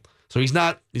still. So he's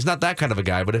not that kind of a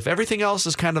guy. But if everything else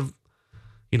is kind of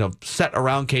set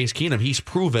around Case Keenum, he's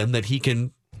proven that he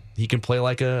can play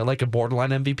like a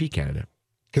borderline MVP candidate.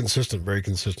 Consistent, very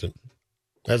consistent.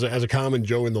 As a common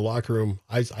Joe in the locker room,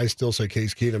 I still say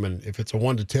Case Keenum, and if it's a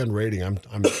 1 to 10 rating,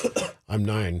 I'm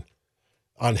 9.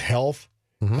 On health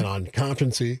and on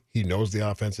competency, he knows the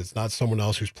offense. It's not someone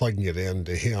else who's plugging it in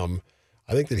to him.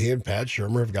 I think that he and Pat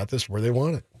Shurmur have got this where they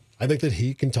want it. I think that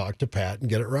he can talk to Pat and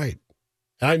get it right.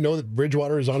 And I know that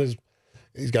Bridgewater is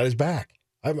he's got his back.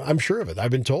 I'm sure of it.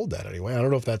 I've been told that anyway. I don't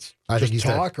know if that's he's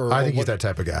that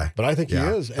type of guy. But I think he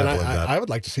is. And I I would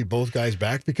like to see both guys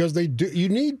back because they do. You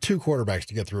need 2 quarterbacks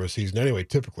to get through a season anyway,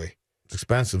 typically. It's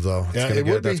expensive, though. That's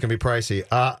going to be pricey.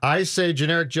 I say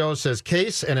generic Joe says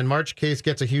Case, and in March, Case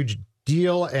gets a huge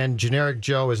deal, and generic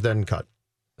Joe is then cut.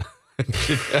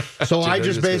 So I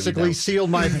just basically sealed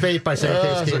my fate by saying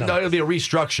Case Keenum. No, it'll be a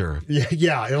restructure.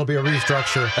 Yeah, it'll be a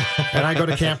restructure. And I go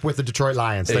to camp with the Detroit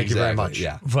Lions. Thank you very much.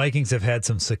 Yeah. Vikings have had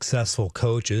some successful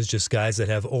coaches, just guys that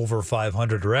have over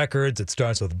 500 records. It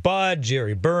starts with Bud,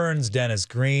 Jerry Burns, Dennis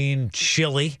Green,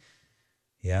 Chili.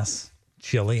 Yes.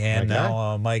 Chili, and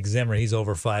now Mike Zimmer. He's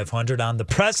over 500 on the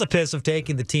precipice of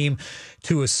taking the team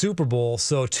to a Super Bowl.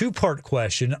 So, 2-part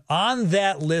question. On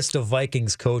that list of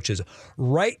Vikings coaches,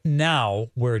 right now,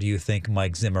 where do you think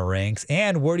Mike Zimmer ranks?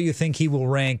 And where do you think he will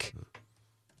rank?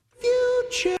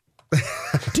 Future.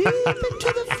 Deep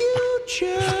into the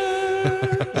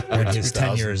future. When his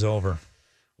tenure is over.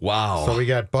 Wow. So we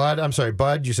got Bud.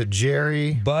 You said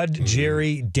Jerry. Bud,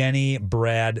 Jerry, Denny,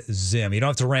 Brad, Zim. You don't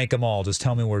have to rank them all. Just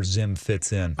tell me where Zim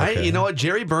fits in. Okay. You know what?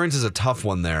 Jerry Burns is a tough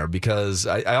one there because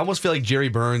I almost feel like Jerry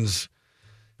Burns,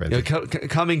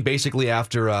 coming basically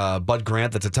after Bud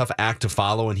Grant, that's a tough act to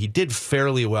follow, and he did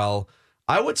fairly well.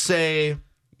 I would say,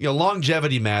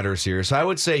 longevity matters here. So I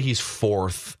would say he's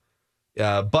 4th.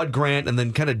 Bud Grant, and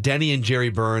then kind of Denny and Jerry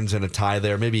Burns in a tie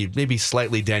there. Maybe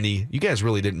slightly Denny. You guys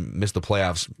really didn't miss the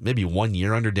playoffs. Maybe 1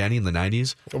 year under Denny in the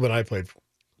 90s. Well, but I played.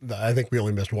 I think we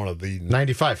only missed one of the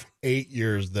 95 8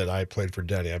 years that I played for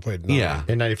Denny. I played 9.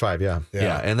 In 95. Yeah,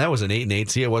 and that was an 8-8.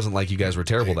 See, it wasn't like you guys were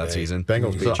terrible that season.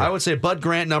 Bengals beat you. I would say Bud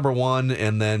Grant number 1,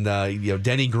 and then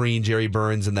Denny Green, Jerry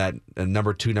Burns in that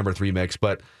number 2, number 3 mix.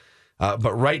 But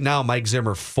right now, Mike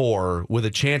Zimmer 4 with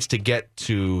a chance to get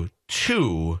to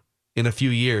 2. In a few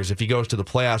years, if he goes to the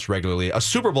playoffs regularly, a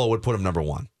Super Bowl would put him number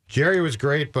 1. Jerry was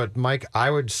great, but Mike, I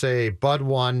would say Bud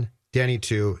 1, Denny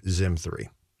 2, Zim 3.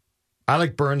 I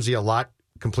like Burnsy a lot,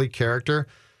 complete character.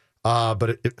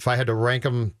 But if I had to rank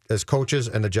them as coaches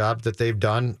and the job that they've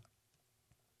done,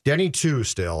 Denny 2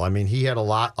 still. I mean, he had a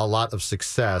lot of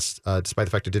success, despite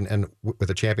the fact it didn't end with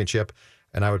a championship.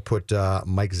 And I would put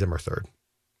Mike Zimmer 3rd.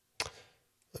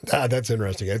 That's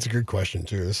interesting. That's a good question,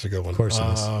 too. This is a good one. Of course it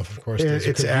is. Of course it is.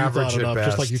 It's average at best.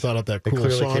 Just like you thought up that cool it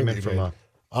clearly song came in from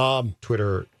a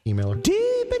Twitter emailer. Deep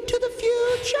into the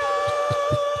future.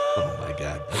 Oh, my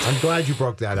God. I'm glad you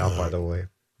broke that out, by the way.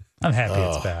 I'm happy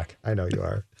it's back. I know you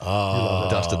are.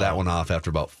 Dusted that one off after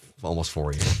about almost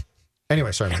 4 years.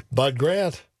 Anyway, sorry. Bud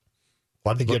Grant.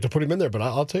 I think you have to put him in there, but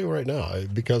I'll tell you right now,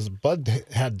 because Bud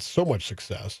had so much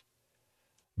success,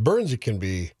 Burns can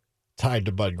be tied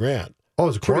to Bud Grant. Oh,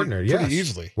 as a coordinator, yes. Pretty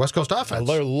easily. West Coast offense.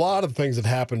 There are a lot of things that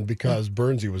happened because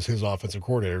Bernsey was his offensive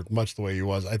coordinator, much the way he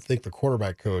was, I think, the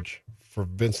quarterback coach for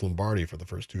Vince Lombardi for the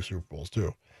first 2 Super Bowls,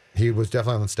 too. He was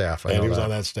definitely on the staff. He was on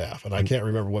that staff, and I can't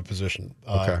remember what position.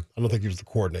 Okay. I don't think he was the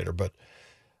coordinator, but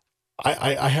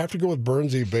I have to go with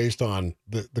Bernsey based on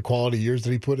the quality years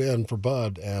that he put in for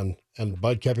Bud, and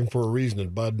Bud kept him for a reason,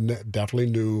 and Bud definitely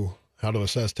knew how to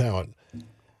assess talent.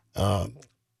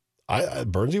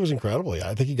 Bernsey was incredible.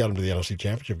 I think he got him to the NFC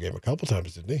Championship game a couple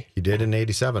times, didn't he? He did in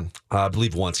 '87. I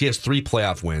believe once. He has 3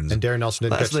 playoff wins. And Darren Nelson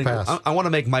didn't catch the pass. I want to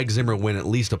make Mike Zimmer win at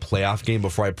least a playoff game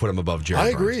before I put him above Jared I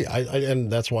agree.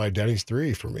 And that's why Denny's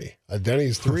 3 for me.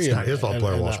 Denny's 3. It's not his fault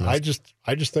Blair Walsh missed.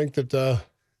 I just think that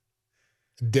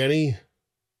Denny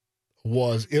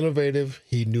was innovative.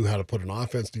 He knew how to put an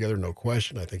offense together, no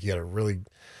question. I think he had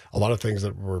a lot of things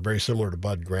that were very similar to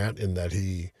Bud Grant in that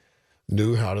he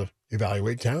knew how to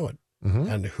evaluate talent.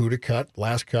 And who to cut,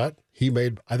 last cut. He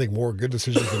made, I think, more good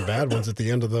decisions than bad ones at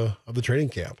the end of the training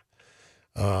camp.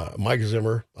 Mike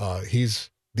Zimmer,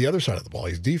 he's the other side of the ball.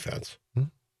 He's defense.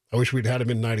 I wish we'd had him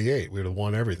in '98. We would have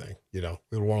won everything. We would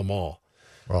have won them all.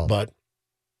 Well, but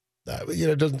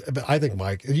it doesn't. I think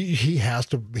Mike, he has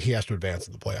to advance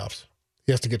in the playoffs.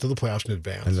 He has to get to the playoffs in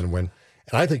advance and then win.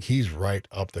 And I think he's right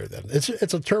up there. Then it's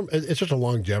a term. It's just a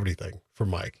longevity thing for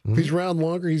Mike. If he's around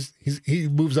longer, he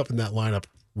moves up in that lineup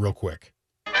real quick.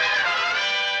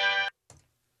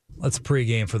 Let's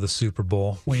pregame for the Super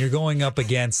Bowl. When you're going up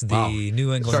against the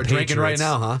New England Start Patriots, drinking right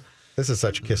now, huh? This is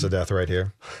such a kiss of death right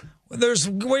here.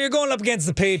 When you're going up against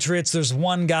the Patriots, there's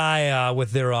one guy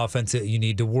with their offense that you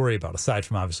need to worry about, aside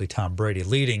from obviously Tom Brady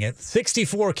leading it.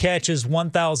 64 catches,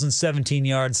 1,017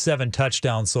 yards, 7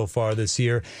 touchdowns so far this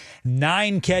year.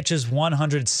 9 catches,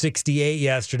 168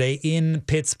 yesterday in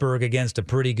Pittsburgh against a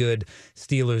pretty good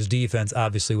Steelers defense,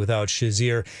 obviously without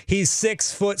Shazier. He's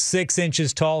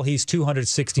 6'6" tall. He's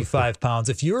 265 pounds.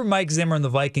 If you're Mike Zimmer in the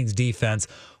Vikings defense,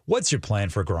 what's your plan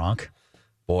for Gronk?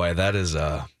 Boy, that's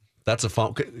a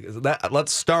fun.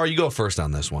 Let's Star. You go first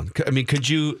on this one. I mean, could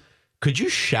you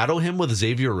shadow him with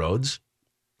Xavier Rhodes?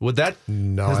 Would that?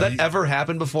 No. Has that ever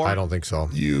happened before? I don't think so.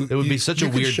 It would be such a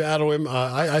You weird. could shadow him.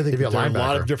 I think Maybe there are a lot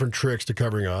linebacker. of different tricks to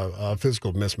covering a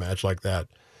physical mismatch like that.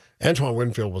 Antoine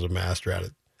Winfield was a master at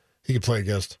it. He could play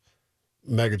against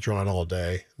Megatron all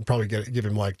day and probably give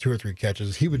him like 2 or 3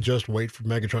 catches. He would just wait for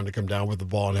Megatron to come down with the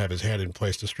ball and have his hand in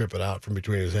place to strip it out from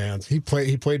between his hands. He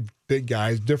played big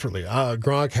guys differently.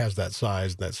 Gronk has that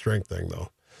size and that strength thing though,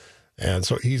 and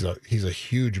so he's a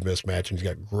huge mismatch, and he's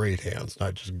got great hands,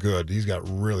 not just good. He's got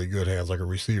really good hands like a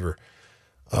receiver.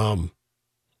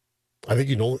 I think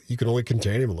you can only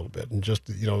contain him a little bit and just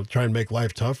try and make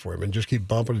life tough for him and just keep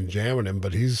bumping and jamming him.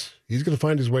 But he's going to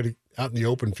find his way out in the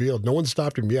open field. No one's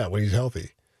stopped him yet when he's healthy.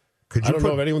 I don't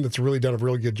know of anyone that's really done a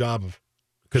really good job of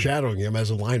shadowing him as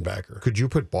a linebacker. Could you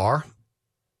put Barr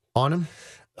on him?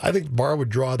 I think Barr would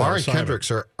draw that. Barr and assignment.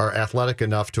 Kendricks are athletic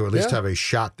enough to at least have a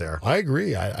shot there. I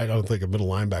agree. I don't think a middle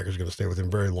linebacker is going to stay with him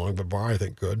very long, but Barr I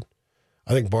think could.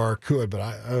 I think Barr could,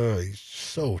 but he's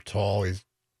so tall. He's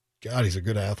a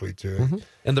good athlete too.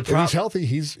 And if he's healthy,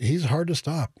 he's hard to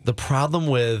stop. The problem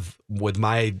with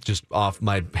my just off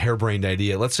my harebrained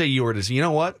idea, let's say you were to say, you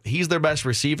know what, he's their best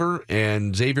receiver,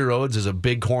 and Xavier Rhodes is a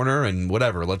big corner, and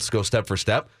whatever. Let's go step for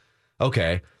step.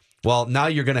 Okay. Well, now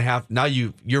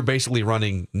you're basically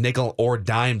running nickel or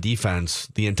dime defense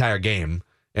the entire game,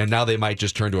 and now they might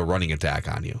just turn to a running attack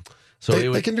on you. So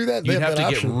they can do that. You'd They have to that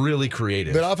get option. really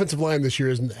creative. That offensive line this year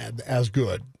isn't as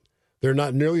good. They're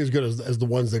not nearly as good as the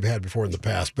ones they've had before in the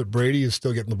past, but Brady is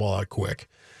still getting the ball out quick.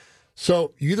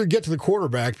 So you either get to the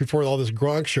quarterback before all this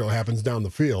Gronk show happens down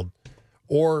the field,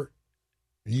 or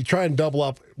you try and double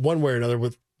up one way or another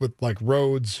with like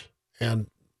Rhodes and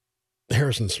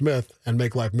Harrison Smith and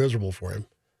make life miserable for him.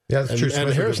 Yeah, that's true.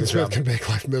 And Harrison Smith can make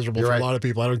life miserable for a lot of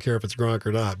people. I don't care if it's Gronk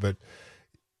or not, but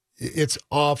it's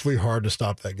awfully hard to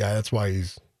stop that guy. That's why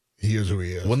he is who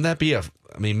he is. Wouldn't that be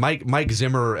Mike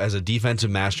Zimmer as a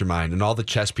defensive mastermind and all the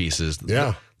chess pieces?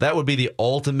 Yeah. That would be the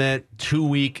ultimate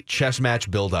 2-week chess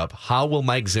match buildup. How will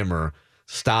Mike Zimmer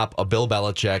stop a Bill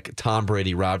Belichick, Tom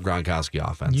Brady, Rob Gronkowski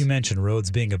offense? You mentioned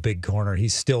Rhodes being a big corner.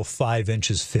 He's still 5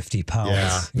 inches, 50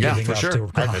 pounds. Yeah, giving for up sure. to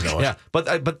Gronk. Yeah, but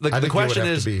the question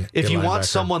is, if you want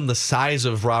someone the size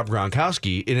of Rob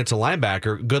Gronkowski and it's a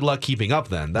linebacker, good luck keeping up.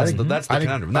 Then that's the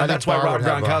conundrum. That's why Rob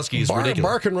Gronkowski is ridiculous.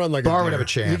 Barr can run like Barr a would have a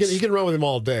chance. He can run with him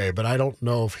all day, but I don't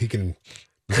know if he can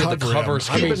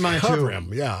cover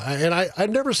him. Yeah, and I've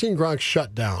never seen Gronk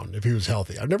shut down if he was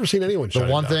healthy. I've never seen anyone shut The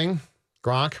him one down. thing,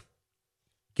 Gronk,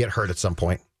 get hurt at some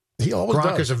point. He always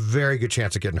Gronk does. has a very good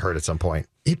chance of getting hurt at some point.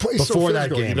 He plays before so that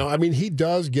physical, game. I mean, he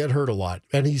does get hurt a lot,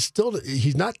 and he's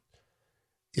not.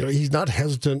 he's not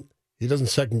hesitant. He doesn't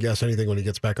second guess anything when he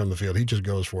gets back on the field. He just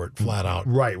goes for it flat out.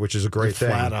 Right, which is a great thing.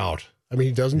 Flat out. I mean,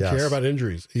 he doesn't care about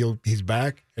injuries. He's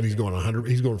back and he's going 100.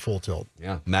 He's going full tilt.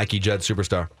 Yeah, Mackey Judd,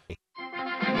 superstar.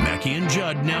 Mackey and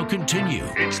Judd now continue.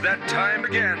 It's that time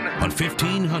again On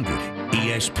 1500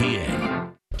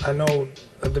 ESPN. I know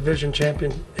a division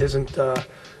champion isn't the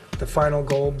final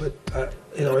goal, but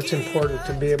it's important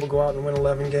to be able to go out and win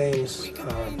 11 games,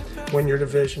 win your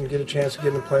division, get a chance to get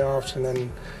in the playoffs, and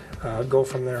then go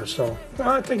from there. So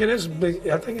I think it is big.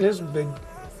 I think it is a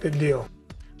big deal.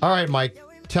 All right, Mike,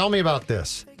 tell me about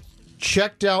this.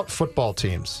 Checked out football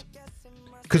teams,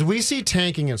 because we see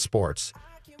tanking in sports.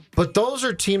 But those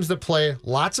are teams that play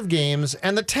lots of games,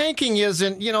 and the tanking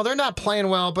isn't, they're not playing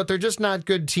well, but they're just not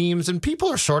good teams, and people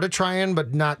are sort of trying,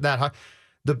 but not that high.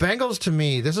 The Bengals, to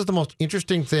me, this is the most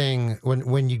interesting thing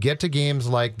when you get to games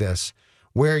like this,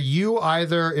 where you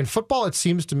either, in football, it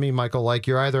seems to me, Michael, like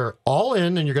you're either all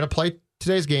in and you're going to play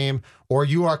today's game, or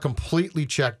you are completely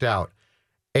checked out.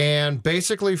 And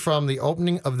basically from the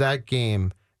opening of that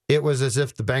game, it was as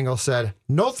if the Bengals said,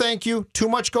 no thank you, too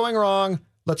much going wrong.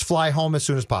 Let's fly home as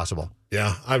soon as possible.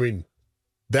 Yeah, I mean,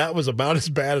 that was about as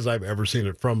bad as I've ever seen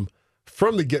it from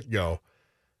the get-go.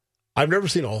 I've never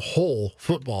seen a whole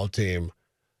football team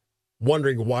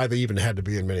wondering why they even had to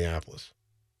be in Minneapolis.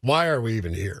 Why are we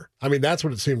even here? I mean, that's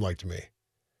what it seemed like to me.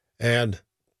 And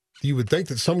you would think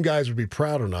that some guys would be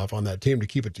proud enough on that team to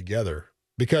keep it together,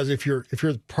 because if you're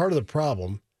part of the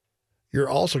problem, you're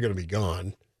also going to be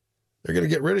gone. They're going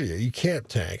to get rid of you. You can't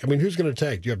tank. I mean, who's going to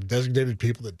tank? Do you have designated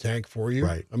people that tank for you?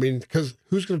 Right. I mean, because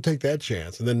who's going to take that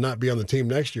chance and then not be on the team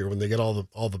next year when they get all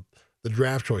the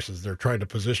draft choices they're trying to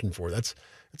position for? It's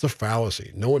a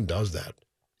fallacy. No one does that.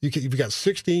 You've got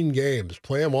 16 games,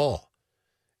 play them all,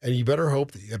 and you better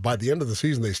hope that by the end of the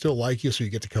season they still like you, so you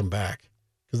get to come back.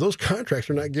 Because those contracts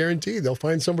are not guaranteed. They'll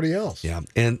find somebody else. Yeah,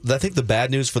 and I think the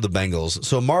bad news for the Bengals.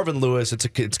 So Marvin Lewis,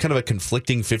 it's kind of a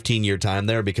conflicting 15-year time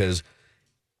there, because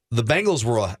the Bengals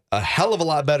were a hell of a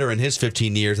lot better in his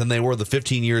 15 years than they were the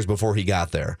 15 years before he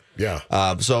got there.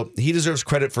 Yeah. So he deserves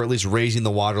credit for at least raising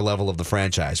the water level of the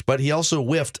franchise. But he also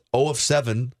whiffed 0 of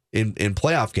 7 in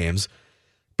playoff games.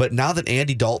 But now that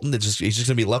Andy Dalton, he's just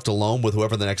going to be left alone with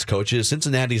whoever the next coach is.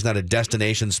 Cincinnati's not a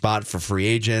destination spot for free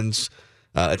agents.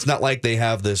 It's not like they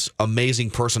have this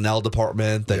amazing personnel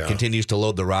department that continues to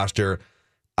load the roster.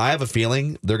 I have a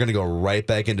feeling they're going to go right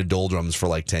back into doldrums for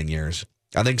like 10 years.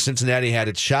 I think Cincinnati had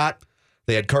its shot.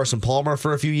 They had Carson Palmer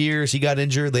for a few years. He got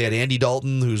injured. They had Andy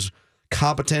Dalton, who's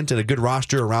competent and a good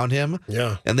roster around him.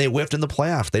 Yeah. And they whiffed in the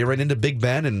playoffs. They ran into Big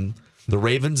Ben and the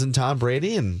Ravens and Tom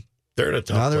Brady, and they're in a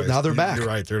tough place. Now they're back. You're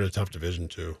right. They're in a tough division,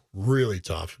 too. Really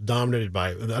tough. Dominated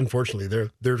by, unfortunately,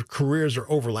 their careers are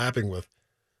overlapping with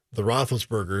the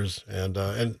Roethlisbergers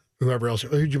and whoever else.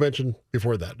 Who'd you mention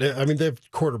before that? I mean, they have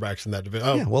quarterbacks in that division.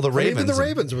 Oh, yeah, well, the Ravens. Even the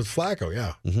Ravens with Flacco,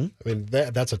 yeah. Mm-hmm. I mean,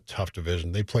 that's a tough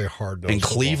division. They play hard. In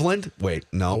Cleveland? Wait,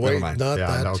 no, never mind. Not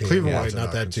that team. Cleveland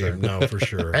not that team. No, for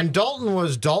sure. And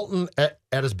Dalton at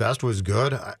his best was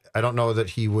good. I don't know that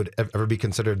he would ever be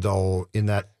considered, though, in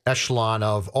that echelon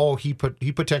of, he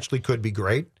potentially could be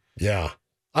great. Yeah.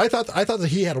 I thought that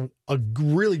he had a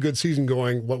really good season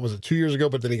going, 2 years ago,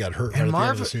 but then he got hurt at the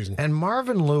end of the season. And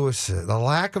Marvin Lewis, the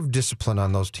lack of discipline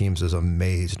on those teams has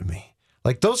amazed me.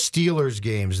 Like those Steelers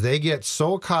games, they get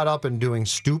so caught up in doing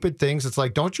stupid things. It's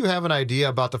like, don't you have an idea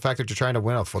about the fact that you're trying to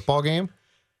win a football game?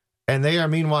 And they are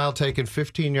meanwhile taking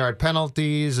 15-yard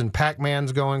penalties, and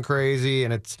Pac-Man's going crazy,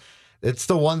 and it's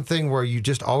the one thing where you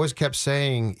just always kept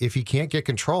saying, if you can't get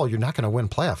control, you're not going to win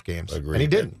playoff games. Agreed. And he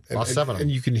didn't. Lost 7 of them.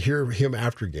 And you can hear him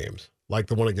after games, like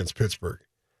the one against Pittsburgh,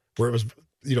 where it was,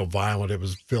 violent, it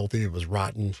was filthy, it was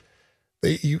rotten.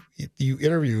 You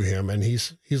interview him, and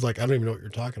he's like, I don't even know what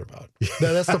you're talking about.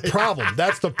 That's the problem.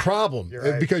 That's the problem.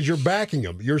 Right. Because you're backing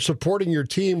him. You're supporting your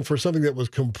team for something that was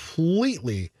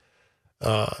completely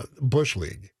Bush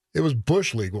League. It was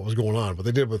Bush League what was going on. What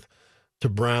they did to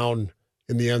Brown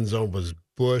in the end zone was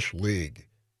Bush League.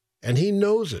 And he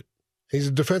knows it. He's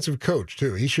a defensive coach,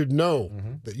 too. He should know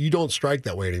that you don't strike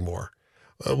that way anymore.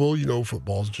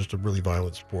 Football's just a really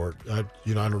violent sport. I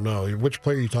don't know. Which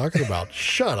player are you talking about?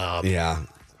 Shut up. Yeah,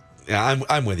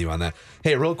 I'm with you on that.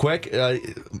 Hey, real quick,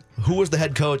 who was the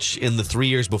head coach in the 3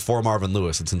 years before Marvin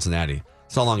Lewis at Cincinnati?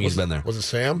 That's how long he's been there. Was it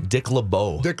Sam? Dick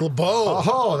LeBeau. Dick LeBeau.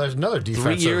 Oh, there's another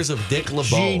defensive. 3 years of Dick LeBeau.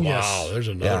 Genius. Wow, there's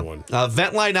another one.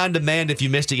 Ventline on Demand. If you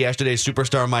missed it yesterday,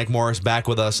 superstar Mike Morris back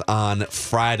with us on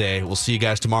Friday. We'll see you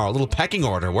guys tomorrow. A little pecking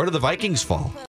order. Where do the Vikings fall?